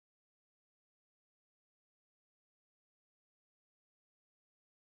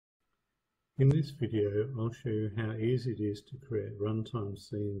In this video, I'll show you how easy it is to create runtime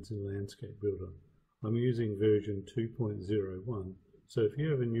scenes in Landscape Builder. I'm using version 2.01, so if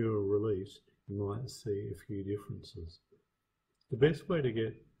you have a newer release, you might see a few differences. The best way to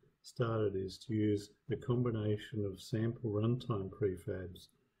get started is to use a combination of sample runtime prefabs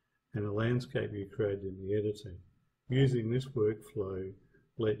and a landscape you created in the editor. Using this workflow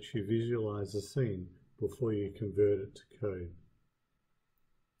lets you visualize a scene before you convert it to code.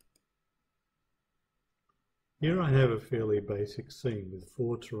 Here I have a fairly basic scene with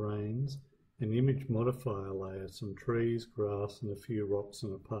 4 terrains, an image modifier layer, some trees, grass and a few rocks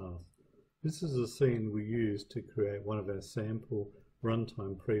and a path. This is a scene we use to create one of our sample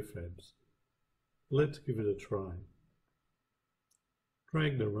runtime prefabs. Let's give it a try.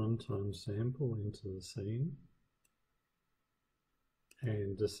 Drag the runtime sample into the scene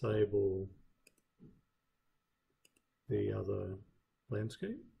and disable the other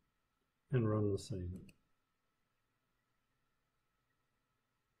landscape and run the scene.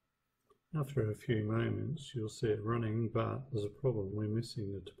 After a few moments you'll see it running, but there's a problem, we're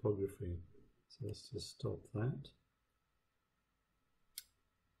missing the topography. So let's just stop that.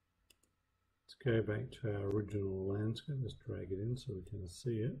 Let's go back to our original landscape, let's drag it in so we can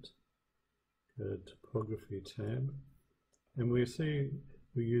see it. Go to Topography tab, and we see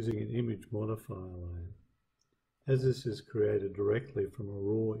we're using an image modifier layer. As this is created directly from a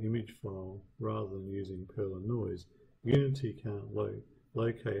raw image file rather than using Perl noise, Unity can't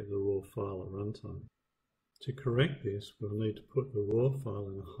locate the raw file at runtime. To correct this, we'll need to put the raw file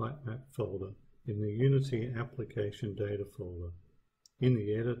in a height-map folder in the Unity application data folder. In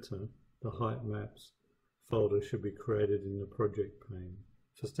the editor, the height maps folder should be created in the project pane.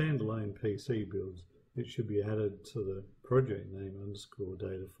 For standalone PC builds, it should be added to the project name _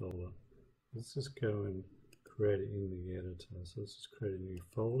 data folder. Let's just go and create it in the editor. So let's just create a new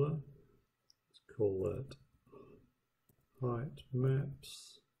folder. Let's call that height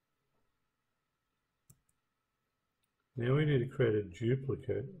maps. Now we need to create a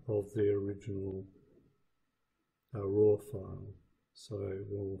duplicate of the original raw file. So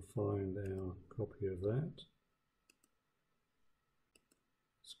we'll find our copy of that.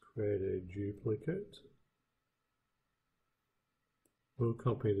 Let's create a duplicate. We'll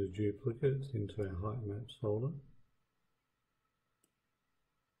copy the duplicate into our height maps folder.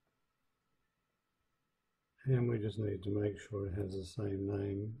 And we just need to make sure it has the same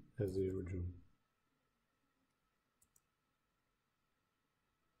name as the original.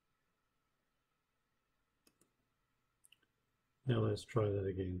 Now let's try that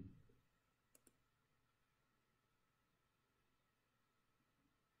again.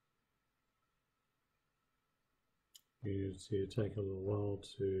 You see it take a little while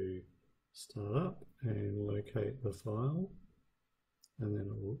to start up and locate the file, and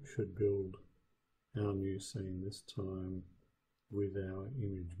then it should build our new scene, this time with our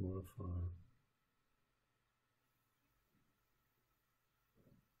image modifier.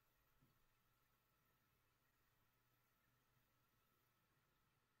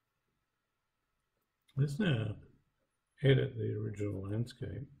 Let's now edit the original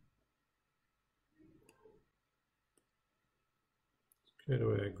landscape. Let's go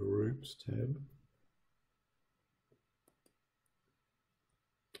to our Groups tab.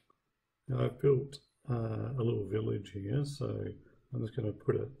 Now I've built a little village here, so I'm just going to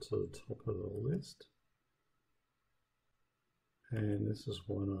put it to the top of the list. And this is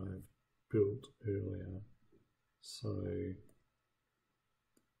one I've built earlier. So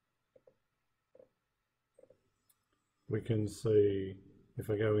we can see, if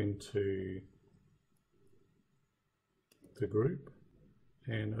I go into the group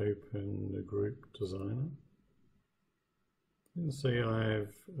and open the group designer, you can see I have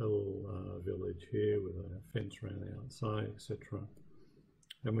a little village here with a fence around the outside, etc.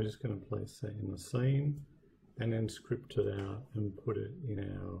 And we're just going to place that in the scene and then script it out and put it in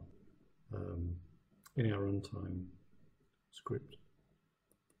our runtime script.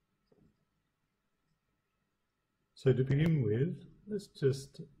 So to begin with, let's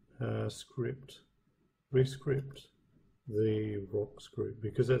just rescript the rocks group,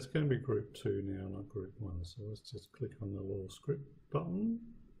 because that's going to be group 2 now, not group 1. So let's just click on the little script button.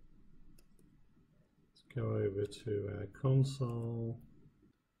 Let's go over to our console.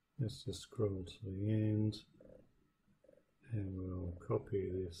 Let's just scroll to the end and we'll copy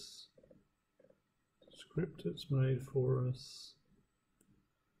this script it's made for us.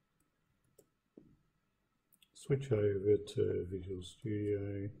 Switch over to Visual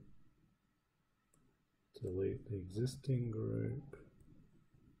Studio, delete the existing group,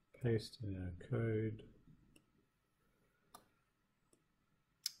 paste in our code.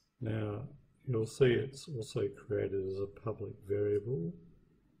 Now you'll see it's also created as a public variable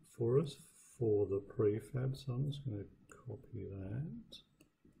for us for the prefab, so I'm just going to copy that.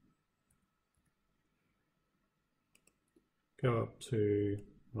 Go up to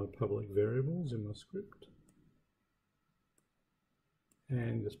my public variables in my script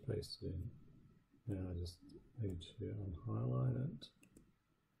and just paste it in. Now I just need to unhighlight it.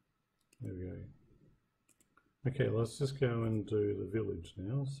 There we go. Okay, let's just go and do the village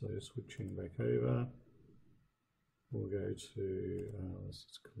now. So switching back over, we'll go to, let's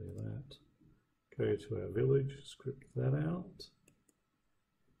just clear that. Go to our village, script that out.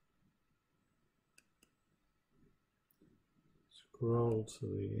 Scroll to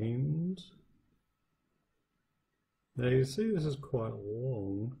the end. Now you see this is quite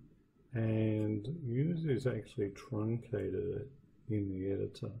long, and Unity has actually truncated it in the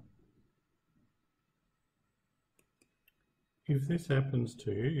editor. If this happens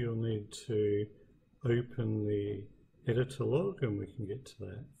to you, you'll need to open the editor log, and we can get to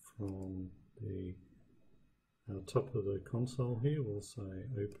that from the top of the console here. We'll say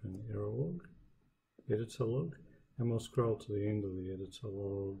open error log, editor log, and we'll scroll to the end of the editor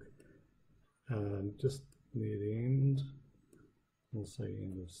log, just near the end. We'll say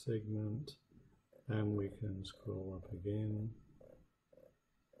end of segment, and we can scroll up again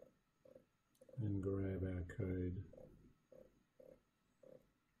and grab our code.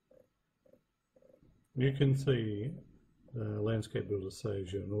 You can see Landscape Builder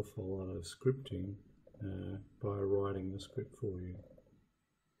saves you an awful lot of scripting by writing the script for you.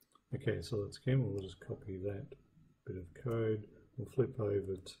 Okay, so let's again, we'll just copy that bit of code. We'll flip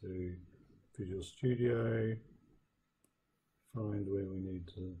over to Visual Studio, find where we need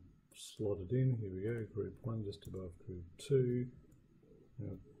to slot it in. Here we go, group 1 just above group 2.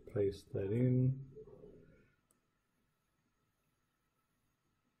 Now paste that in.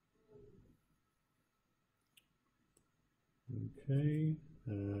 Okay,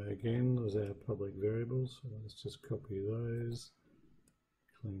 again, there's our public variables, so let's just copy those,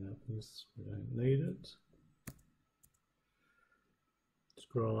 clean up this, we don't need it.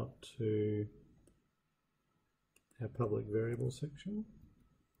 Scroll up to our public variable section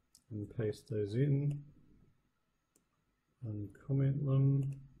and paste those in, uncomment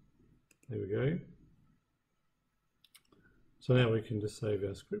them, there we go. So now we can just save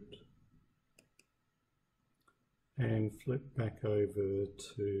our script and flip back over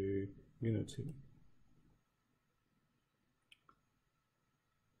to Unity.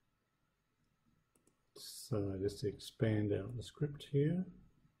 So just expand out the script here.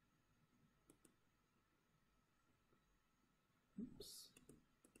 Oops.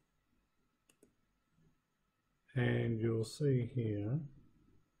 And you'll see here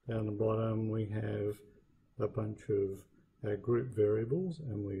down the bottom we have a bunch of our group variables,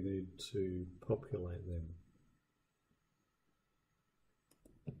 and we need to populate them.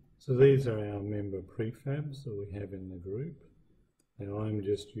 So these are our member prefabs that we have in the group. Now I'm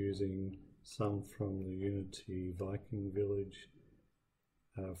just using some from the Unity Viking Village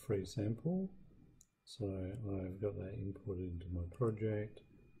free sample. So I've got that imported into my project.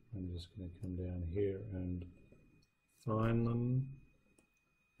 I'm just going to come down here and find them,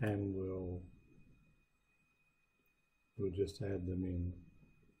 and we'll just add them in.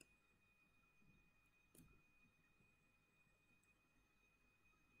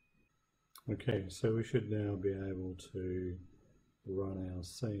 Okay, so we should now be able to run our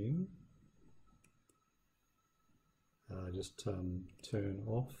scene. Just turn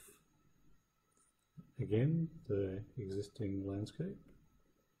off again the existing landscape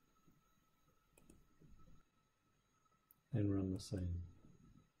and run the scene.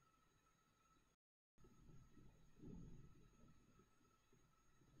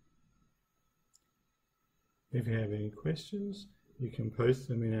 If you have any questions, you can post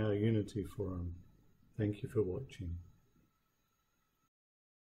them in our Unity forum. Thank you for watching.